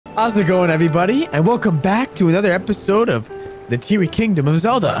How's it going, everybody? And welcome back to another episode of the Teary Kingdom of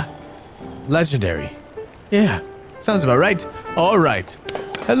Zelda. Legendary. Yeah, sounds about right. All right.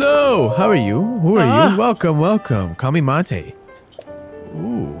 Hello, how are you? Who are you? Welcome, welcome. Call me Monte.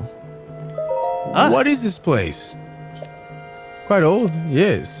 Ooh. What is this place? Quite old,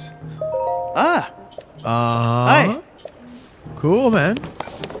 yes. Hi. Cool, man.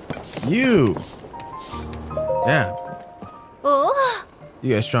 You. Yeah. Oh. You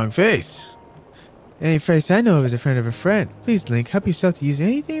got a strong face. Any face I know of is a friend of a friend. Please, Link, help yourself to use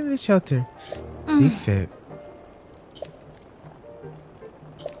anything in this shelter. See fit.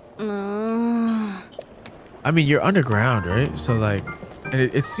 I mean, you're underground, right? So, like, and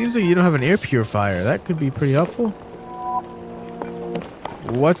it seems like you don't have an air purifier. That could be pretty helpful.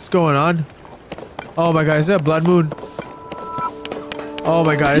 What's going on? Oh my god, is it a blood moon? Oh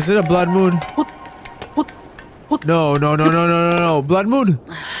my god, is it a blood moon? No, no, no, no, no, no, no. Blood moon.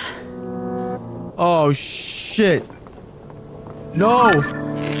 Oh, shit. No.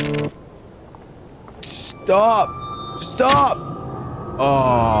 Stop. Stop.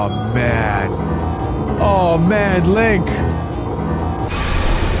 Oh, man. Oh, man, Link.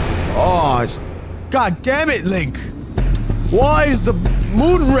 Oh, god damn it, Link. Why is the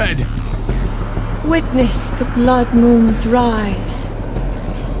moon red? Witness the blood moon's rise.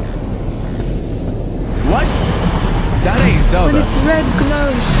 What? That ain't Zelda. When its red glow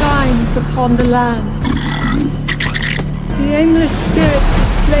shines upon the land, the aimless spirits of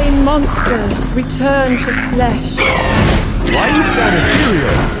slain monsters return to flesh. Why are you so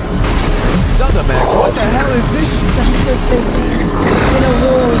ethereal? Zelda, man, what the hell is this? Just as they did in a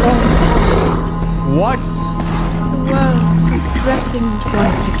war long past. What? The world is threatened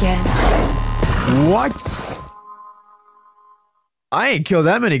once again. What? I ain't killed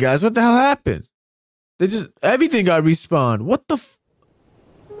that many guys. What the hell happened? They just, everything got respawned. What the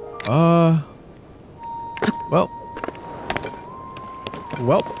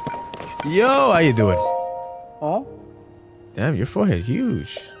Well. Yo, how you doing? Oh? Damn, your forehead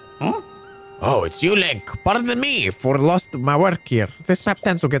huge. Huh? Oh, it's you, Link. Pardon me for lost my work here. This map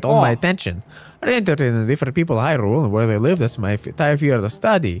tends to get all my attention. I'm interested in the different people of Hyrule and where they live. That's my entire field of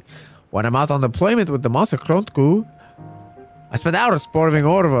study. When I'm out on deployment with the monster Krontku, I spend hours exploring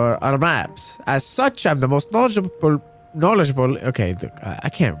over our maps. As such, I'm the most knowledgeable. Okay, look, I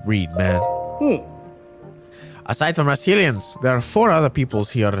can't read, man. Aside from Rasilians, there are 4 other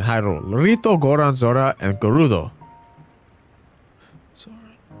peoples here in Hyrule: Rito, Goron, Zora, and Gerudo.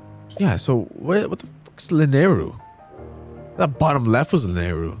 Yeah, so what the fuck's Lineru? That bottom left was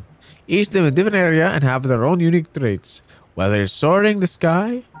Lineru. Each live in a different area and have their own unique traits, whether it's soaring the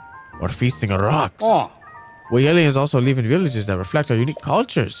sky or feasting on rocks. We aliens also live in villages that reflect our unique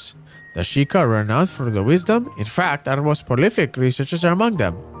cultures. The Sheikah are renowned for their wisdom. In fact, our most prolific researchers are among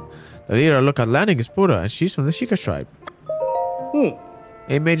them. The leader of Lookout Landing is Pura, and she's from the Sheikah tribe.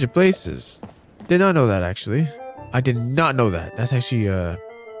 8 major places. Did not know that, actually. I did not know that. That's actually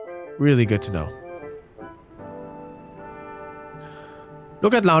really good to know.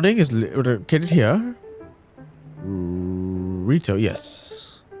 Lookout Landing is located here. Rito, yes.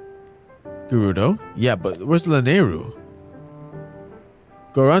 Gerudo? Yeah, but where's Lineru?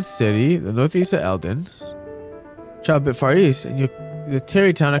 Goron City, the northeast of Eldin. Travel a bit far east, and the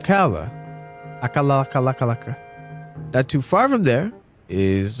Terry town of Akalaka. Not too far from there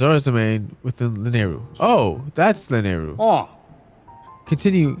is Zora's domain within Lineru. Oh, that's Lineru.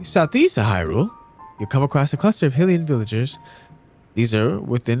 Continue southeast of Hyrule. You'll come across a cluster of Hylian villagers. These are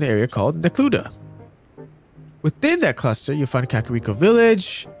within the area called Necluda. Within that cluster, you'll find Kakariko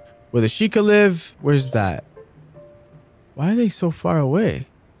Village, where the Sheikah live. Where's that? Why are they so far away?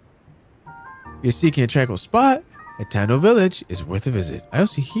 You're seeking a tranquil spot? Etano Village is worth a visit. I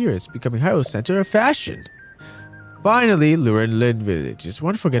also hear it's becoming Hyrule's center of fashion. Finally, Lurelin Village is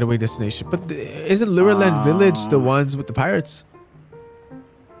one getaway destination. But isn't Lurelin Village the ones with the pirates?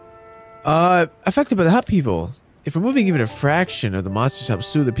 Affected by the hot people. If removing even a fraction of the monsters helps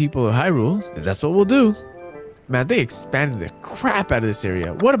soothe the people of Hyrule, then that's what we'll do. Man, they expanded the crap out of this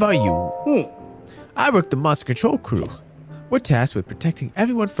area. What about you? I work the monster control crew. We're tasked with protecting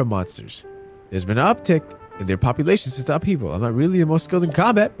everyone from monsters. There's been an uptick in their population since the upheaval. I'm not really the most skilled in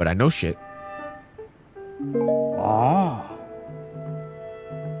combat, but I know shit.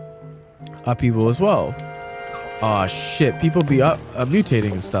 Upheaval as well. Aw, shit. People be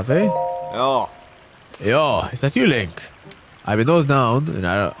mutating and stuff, eh? Yo, is that you, Link? I've been nose down, and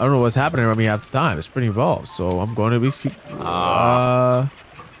I don't know what's happening around me half the time. It's pretty involved, so I'm going to be...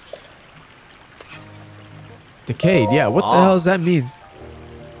 Decayed, yeah. What the hell does that mean?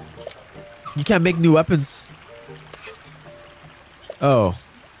 You can't make new weapons. Oh.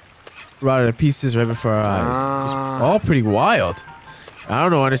 rotted to pieces right before our eyes. It's all pretty wild. I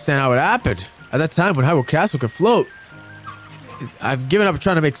don't understand how it happened. At that time when Hyrule Castle could float, I've given up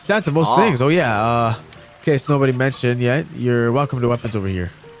trying to make sense of most things. Oh yeah, in case nobody mentioned yet, you're welcome to weapons over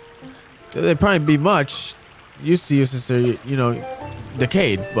here. They'd probably be much used to you since they're, you know,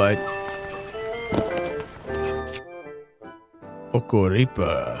 decayed, but... Boko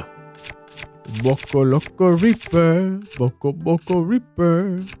Reaper. Boko Loco Reaper. Boko Boko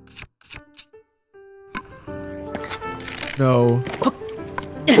Reaper. No.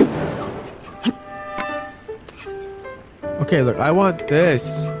 Okay, look, I want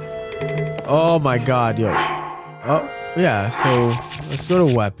this. Oh my god, yo. Oh, yeah, so let's go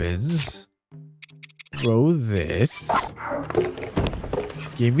to weapons. Throw this.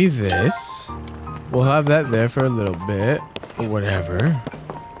 Give me this. We'll have that there for a little bit. Or whatever.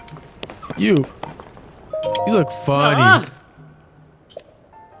 You look funny.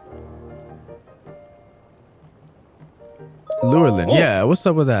 Lurelin, yeah, what's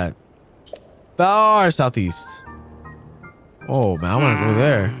up with that? Far southeast. Oh man, I want to go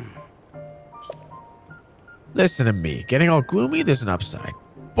there. Listen to me. Getting all gloomy, there's an upside.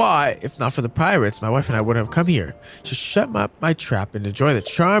 But if not for the pirates, my wife and I wouldn't have come here. Just shut my trap and enjoy the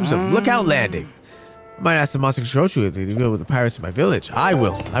charms of Lookout Landing. I might ask the monster control to deal with the pirates in my village. I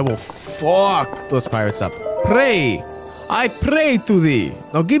will fuck those pirates up. Pray. I pray to thee.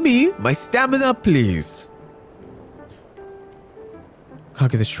 Now give me my stamina, please.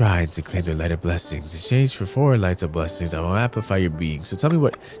 Conquer the shrines and claim their light of blessings. In exchange for 4 lights of blessings, I will amplify your being. So tell me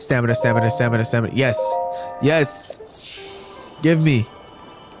what stamina. Yes. Yes. Give me.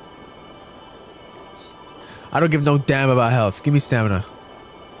 I don't give no damn about health. Give me stamina.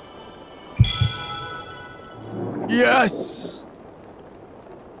 Yes.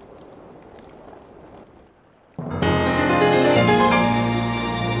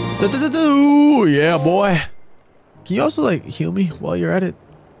 Yeah, boy. Can you also like heal me while you're at it?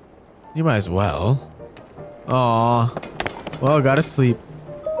 You might as well. Aw. Well, gotta sleep.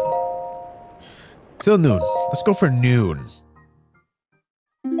 Till noon. Let's go for noon.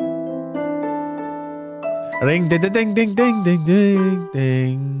 Ring ding ding ding ding ding ding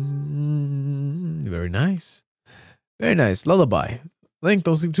ding. Very nice. Very nice. Lullaby. Link,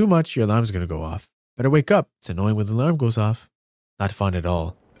 don't sleep too much. Your alarm's gonna go off. Better wake up. It's annoying when the alarm goes off. Not fun at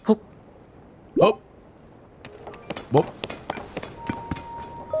all. Oh. Oh. Whoop.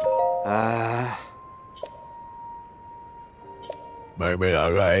 Mermaid,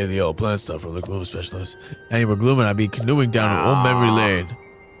 I got the old plant stuff from the gloom specialist. And you were glooming, I'd be canoeing down an old memory lane.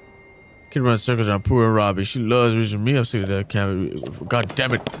 Kid runs circles around poor Robbie. She loves reaching me up to the camera. God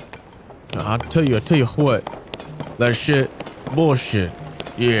damn it. I'll tell you what. That shit, bullshit.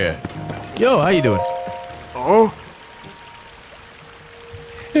 Yeah. Yo, how you doing? Oh.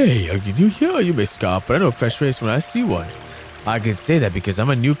 Hey, I'll give you here. You may scoff, but I know a fresh face when I see one. I can say that because I'm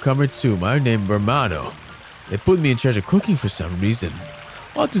a newcomer too. My name is Bermano. They put me in charge of cooking for some reason.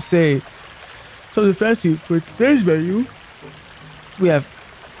 I want to say something fancy for today's menu. We have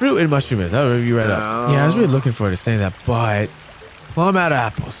fruit and mushroom. That'll review right up. Yeah, I was really looking forward to saying that, but I'm out of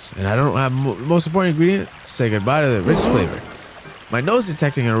apples, and I don't have the most important ingredient. Say goodbye to the rich flavor. My nose is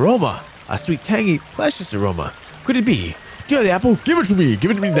detecting an aroma, a sweet, tangy, precious aroma. Could it be? Do you have the apple? Give it to me.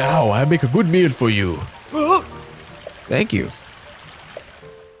 Give it to me now. I'll make a good meal for you. Thank you.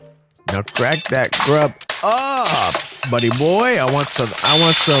 Now crack that grub up, buddy boy. I want some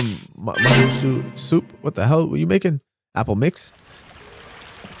mushroom soup. What the hell were you making? Apple mix?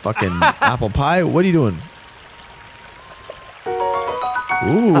 Fucking apple pie? What are you doing?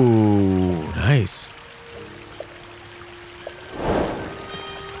 Ooh, nice.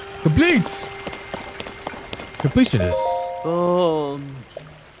 Complete. Completionist.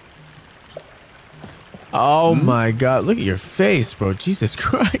 Oh my god, look at your face, bro. Jesus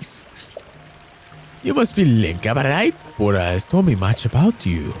Christ. You must be Link, am I right? Bora has told me much about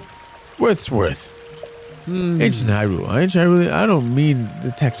you. Wordsworth. Ancient Hyrule. Ancient Hyrule, I don't mean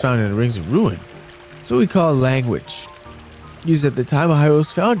the text found in the Rings of Ruin. It's what we call language. Used at the time of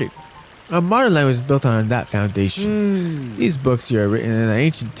Hyrule's founding. A modern language built on that foundation. These books here are written in an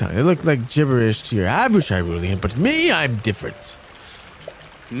ancient tongue. They look like gibberish to your average Hyrulean, but me, I'm different.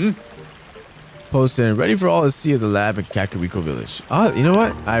 Posted and ready for all to see at the lab in Kakariko Village. Oh, you know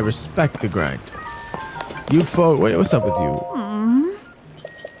what? I respect the grind. You folk, wait, what's up with you?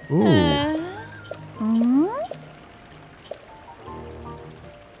 Ooh.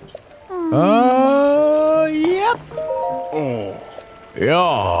 Oh, yep. Oh.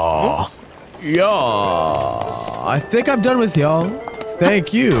 Yeah. Yeah. I think I'm done with y'all.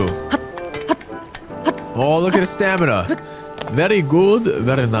 Thank you. Oh, look at the stamina. Very good,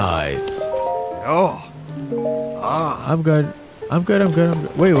 very nice. Oh. I'm good. I'm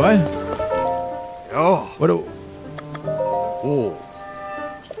good. Wait, what? Oh. What? Oh.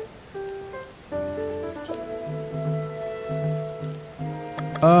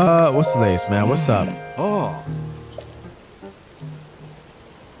 What's the latest, man? What's up? Oh.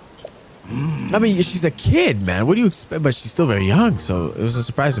 I mean, she's a kid, man. What do you expect? But she's still very young, so it was a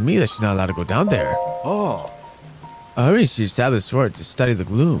surprise to me that she's not allowed to go down there. Oh. I mean, she established for it to study the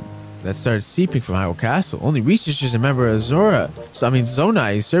gloom that started seeping from Hyrule Castle. Only researchers and member of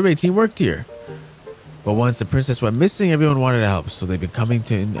Zonai survey team worked here. But once the princess went missing, everyone wanted to help, so they've been coming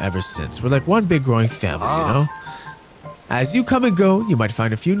to in ever since. We're like one big growing family, you know? As you come and go, you might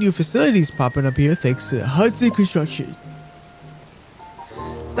find a few new facilities popping up here thanks to Hudson Construction.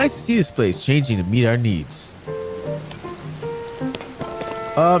 It's nice to see this place changing to meet our needs.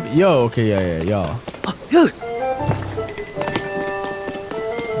 Okay, yeah, y'all.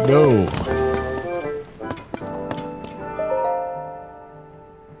 No.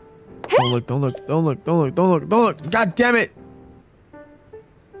 Don't look. God damn it.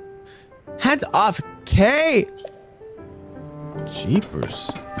 Hands off, Kay.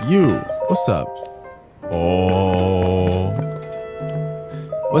 Jeepers. You. What's up? Oh.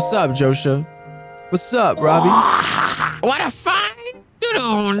 What's up, Josha? What's up, Robbie? What a fine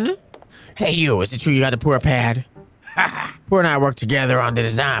doodle. Hey, you. Is it true you got a poor pad? Poor and I work together on the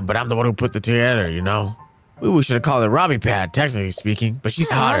design, but I'm the one who put it together, you know? We should have called it Robbie Pad, technically speaking, but she's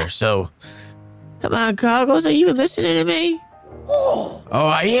hotter, so... Come on, Goggles, are you even listening to me? Oh,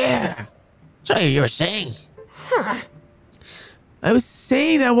 yeah. So you were saying? I was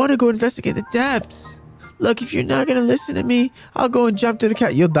saying I want to go investigate the depths. Look, if you're not going to listen to me, I'll go and jump to the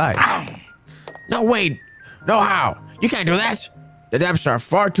cat. You'll die. No, wait. No how. You can't do that. The depths are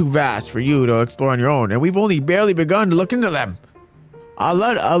far too vast for you to explore on your own, and we've only barely begun to look into them. I'll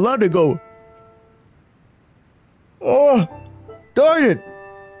let it go. Oh, darn it.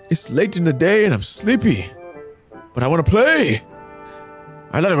 It's late in the day and I'm sleepy. But I want to play.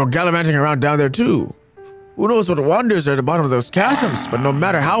 I'd let it go gallivanting around down there too. Who knows what wonders are at the bottom of those chasms, but no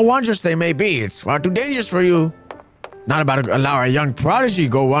matter how wondrous they may be, it's far too dangerous for you. Not about to allow a young prodigy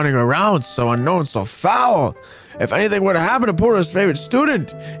go wandering around so unknown, so foul. If anything were to happen to Porter's favorite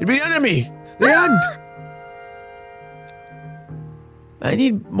student, it'd be the enemy. The end. I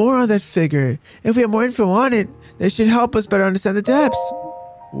need more on that figure. If we have more info on it, they should help us better understand the depths.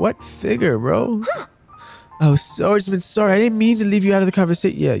 What figure, bro? Oh, swordsman, sorry. I didn't mean to leave you out of the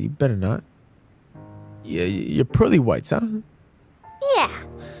conversation. Yeah, you better not. Yeah, you're pearly whites, huh? Yeah.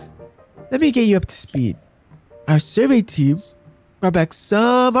 Let me get you up to speed. Our survey team brought back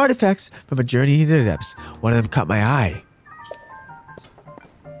some artifacts from a journey into the depths. One of them caught my eye.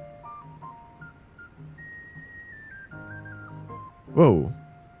 Whoa.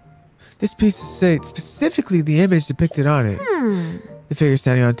 This piece is specifically the image depicted on it. The figure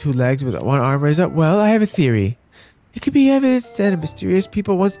standing on two legs with one arm raised up. Well, I have a theory. It could be evidence that a mysterious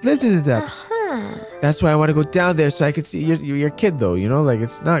people once lived in the depths. That's why I want to go down there so I can see your kid, though. You know, like,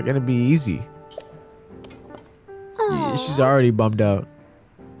 it's not going to be easy. She's already bummed out.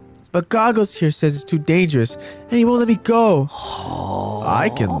 But Goggles here says it's too dangerous, and he won't let me go. I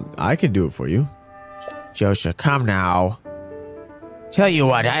can do it for you. Josha, come now. Tell you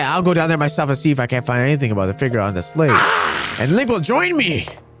what, I'll go down there myself and see if I can't find anything about the figure on the slate. And Link will join me.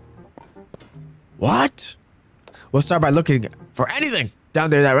 What? We'll start by looking for anything down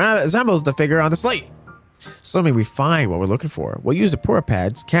there that resembles the figure on the slate. Assuming we find what we're looking for, we'll use the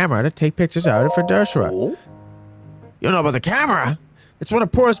Purapad's camera to take pictures out of it for Dershra. You know about the camera? It's one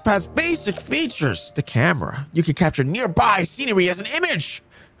of Purapad's basic features. The camera. You can capture nearby scenery as an image.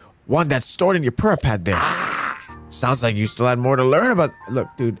 One that's stored in your Purapad there. Sounds like you still had more to learn about. Look,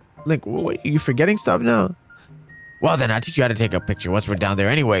 dude. Link, what, are you forgetting stuff now? Well, then I'll teach you how to take a picture once we're down there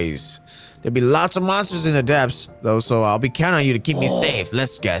anyways. There'll be lots of monsters in the depths, though, so I'll be counting on you to keep me safe.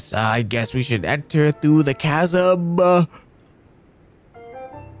 Let's guess. I guess we should enter through the chasm. Do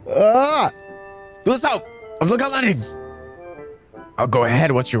this out of Lookout Landing. I'll go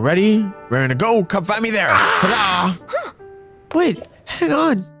ahead once you're ready. We're gonna go. Come find me there. Ta-da! Wait, hang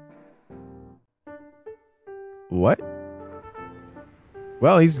on. What?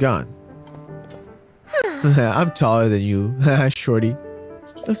 Well, he's gone. I'm taller than you, shorty.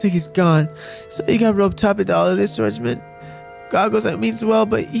 Looks like he's gone. So you got roped up into all of this, swordsman. Goggles, that means well,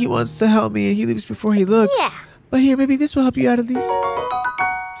 but he wants to help me and he leaves before he looks. Yeah. But here, maybe this will help you out at least.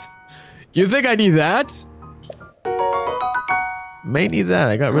 You think I need that? May need that.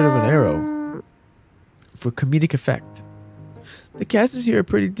 I got rid of an arrow. For comedic effect. The chasms here are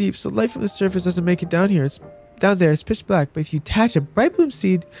pretty deep, so light from the surface doesn't make it down here. It's down there is pitch black, but if you attach a bright bloom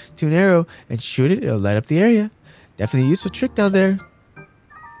seed to an arrow and shoot it, it'll light up the area. Definitely a useful trick down there.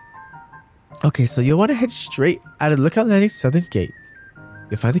 Okay, so you'll want to head straight out of Lookout Landing's southern gate.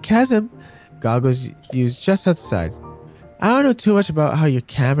 You'll find the chasm. Goggles used just outside. I don't know too much about how your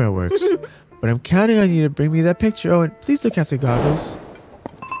camera works, but I'm counting on you to bring me that picture. Oh, and please look after Goggles.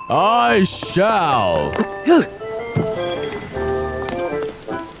 I shall.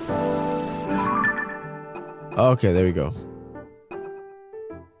 Okay, there we go.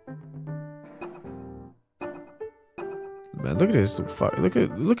 Man, look at this. Look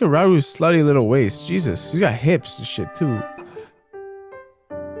at Raru's slutty little waist. Jesus, he's got hips and shit too.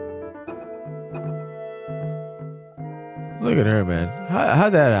 Look at her, man.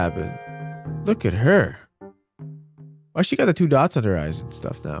 How'd that happen? Look at her. Why she got the 2 dots under her eyes and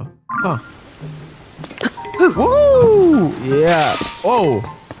stuff now? Huh. Woo! Yeah. Oh.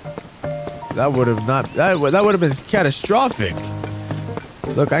 That would have not. That would have been catastrophic.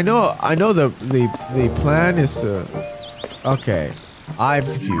 Look, I know the plan is to. Okay, I'm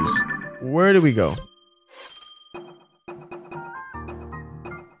confused. Where do we go?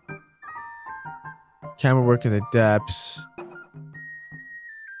 Camera work in the depths.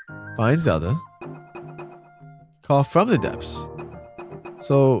 Find Zelda. Call from the depths.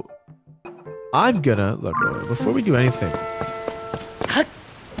 So I'm gonna look before we do anything.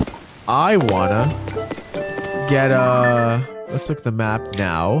 I wanna get let's look at the map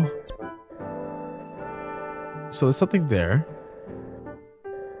now. So there's something there.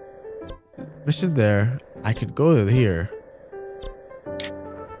 Mission there. I could go to here.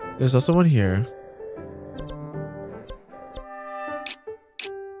 There's also one here.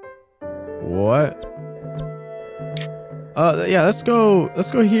 What? Yeah, let's go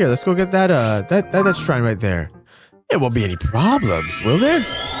here. Let's go get that shrine right there. There won't be any problems, will there?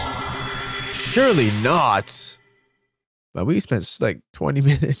 Surely not. But we spent like 20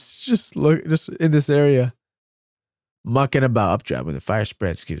 minutes just in this area. Mucking about updraft. When the fire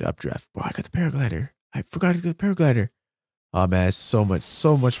spreads, keep updraft. Boy, I got the paraglider. I forgot to get the paraglider. Oh man, it's so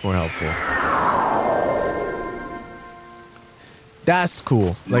much more helpful. That's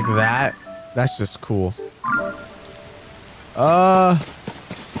cool. Like that. That's just cool.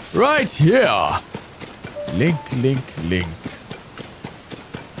 Right here. Link.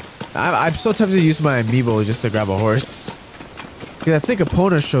 I'm so tempted to use my amiibo just to grab a horse. Because I think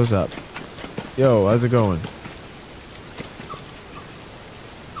Epona shows up. Yo, how's it going?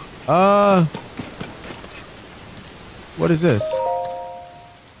 What is this?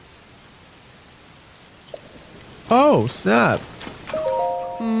 Oh, snap.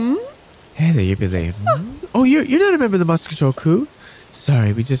 Hey there, Yippee. Oh, you're not a member of the Monster Control crew?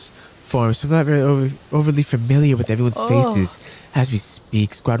 Sorry, we just formed, so I'm not very overly familiar with everyone's faces. As we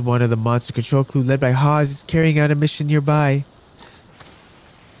speak, Squad 1 of the Monster Control crew, led by Haas, is carrying out a mission nearby.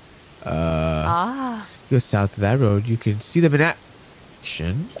 Go south of that road. You can see them in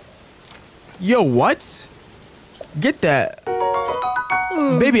action. Yo, what? Get that.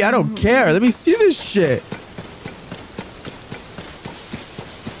 Baby, I don't care. Let me see this shit.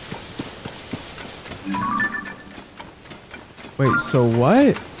 Wait, so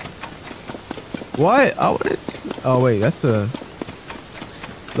what? What? Oh, wait, that's a...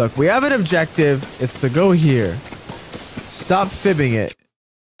 Look, we have an objective. It's to go here. Stop fibbing it.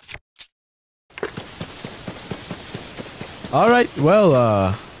 Alright,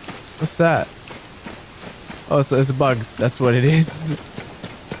 well, what's that? Oh, it's bugs. That's what it is.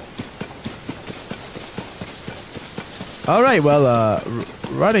 Alright, well,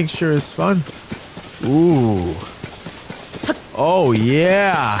 running sure is fun. Ooh. Oh,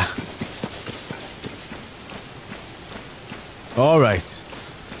 yeah. Alright.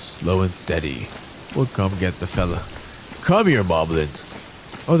 Slow and steady. We'll come get the fella. Come here, Moblin.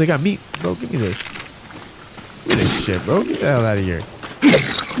 Oh, they got meat. Bro, give me this. Give me this shit, bro. Get the hell out of here.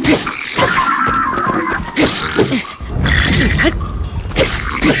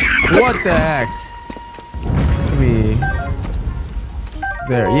 What the heck? Give me...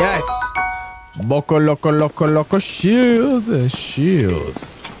 There, yes! Loco, shield. Shield.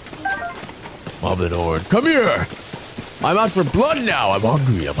 Moblin Horde, come here! I'm out for blood now. I'm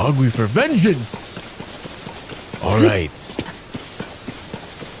hungry for vengeance. Alright.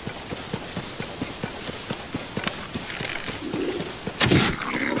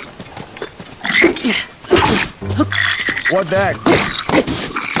 What the heck?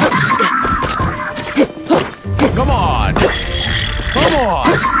 Come on! Come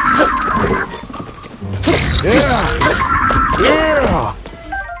on! Yeah! Yeah!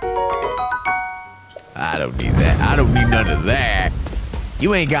 I don't need that. I don't need none of that.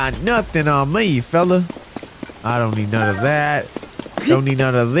 You ain't got nothing on me, fella. I don't need none of that. Don't need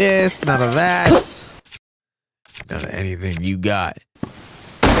none of this, none of that. None of anything you got.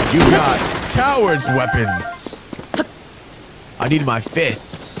 You got coward's weapons. I need my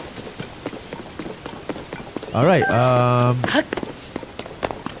fists. All right, all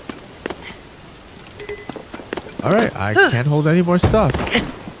right, I can't hold any more stuff.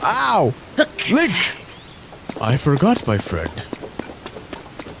 Ow! Link! I forgot, my friend.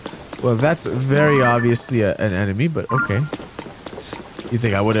 Well, that's very obviously an enemy, but okay. You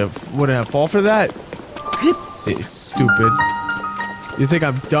think I wouldn't have fall for that? Stupid. You think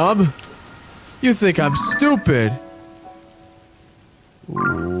I'm dumb? You think I'm stupid?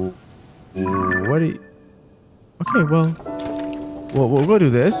 Ooh, what do you... Okay, well, we'll go do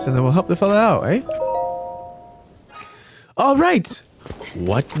this, and then we'll help the fella out, eh? All right.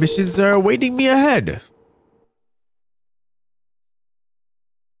 What missions are awaiting me ahead?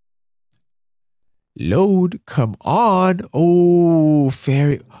 Load, come on. Oh,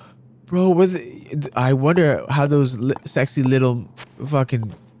 fairy. Bro, I wonder how those sexy little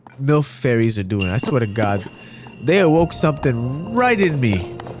fucking MILF fairies are doing. I swear to God. They awoke something right in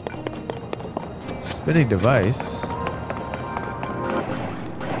me. Spinning device.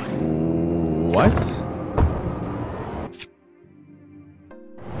 What?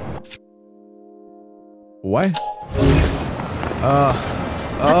 What?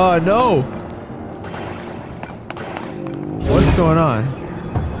 Oh no! What's going on?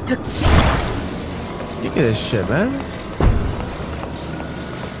 You get this shit, man.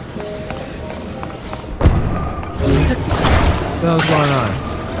 What the hell's going on?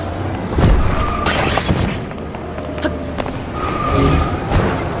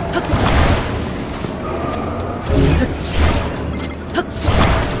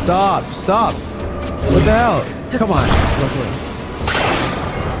 Stop! Stop! What the hell? Come on.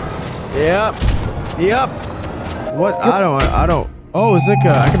 Yep. Yep. What? I don't. Oh, it's like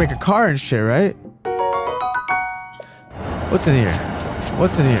I can make a car and shit, right? What's in here?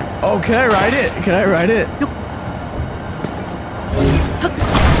 What's in here? Oh, can I ride it? Can I ride it?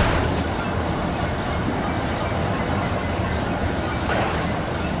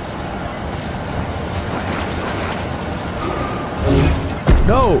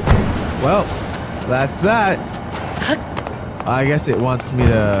 No. Well, that's that. I guess it wants me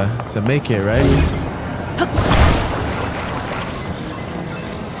to make it, right?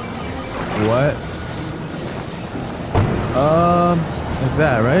 What? Like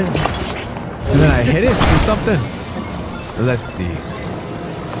that, right? And then I hit it or something. Let's see.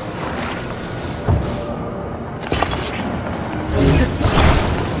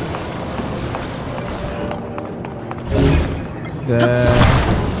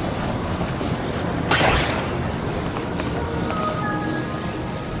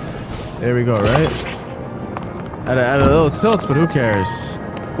 There we go, right? At a little tilt, but who cares?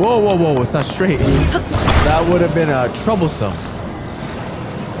 Whoa, whoa, whoa, it's not straight. That would have been troublesome.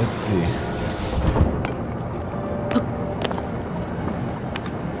 Let's see.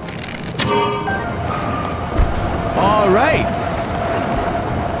 All right.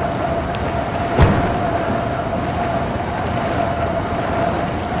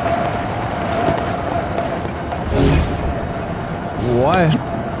 What?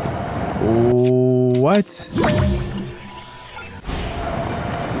 What?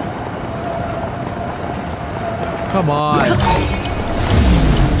 Come on.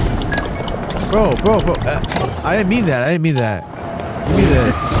 Bro. I didn't mean that. You mean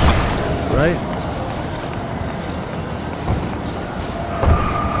this. Right?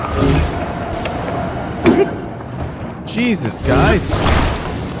 Jesus, guys.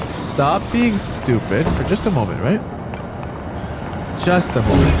 Stop being stupid for just a moment, right? Just a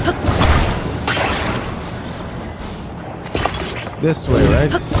moment. This way,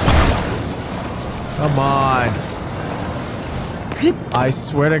 right? Come on. I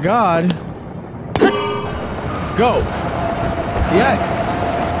swear to God. Go. Yes.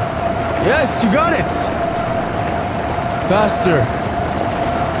 Yes, you got it. Faster.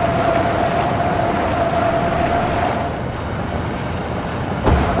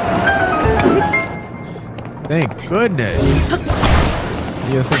 Thank goodness.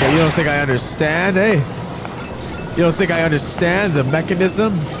 You don't think I understand, eh? You don't think I understand the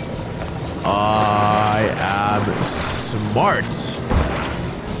mechanism? I am smart.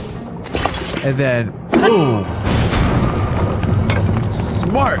 And then, boom.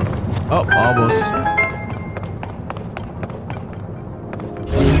 Smart. Oh, almost.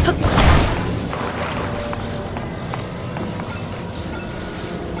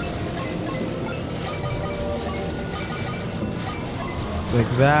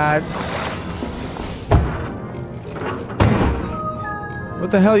 Like that. What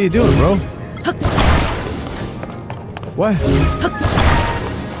the hell are you doing, bro? What?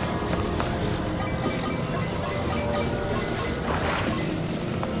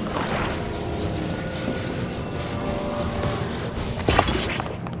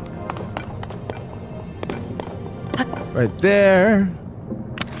 Right there.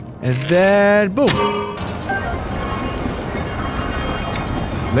 And then boom.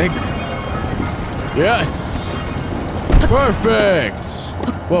 Link. Yes. Perfect.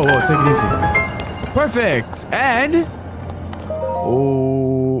 Whoa, take it easy. Perfect. And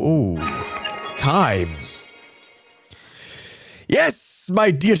oh, time. Yes,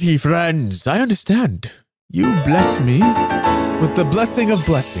 my deity friends, I understand. You bless me with the blessing of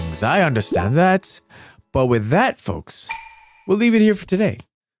blessings. I understand that. But with that, folks, we'll leave it here for today.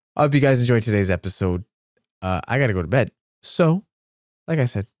 I hope you guys enjoyed today's episode. I gotta go to bed. So, like I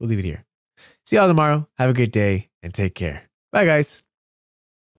said, we'll leave it here. See y'all tomorrow. Have a great day and take care. Bye, guys.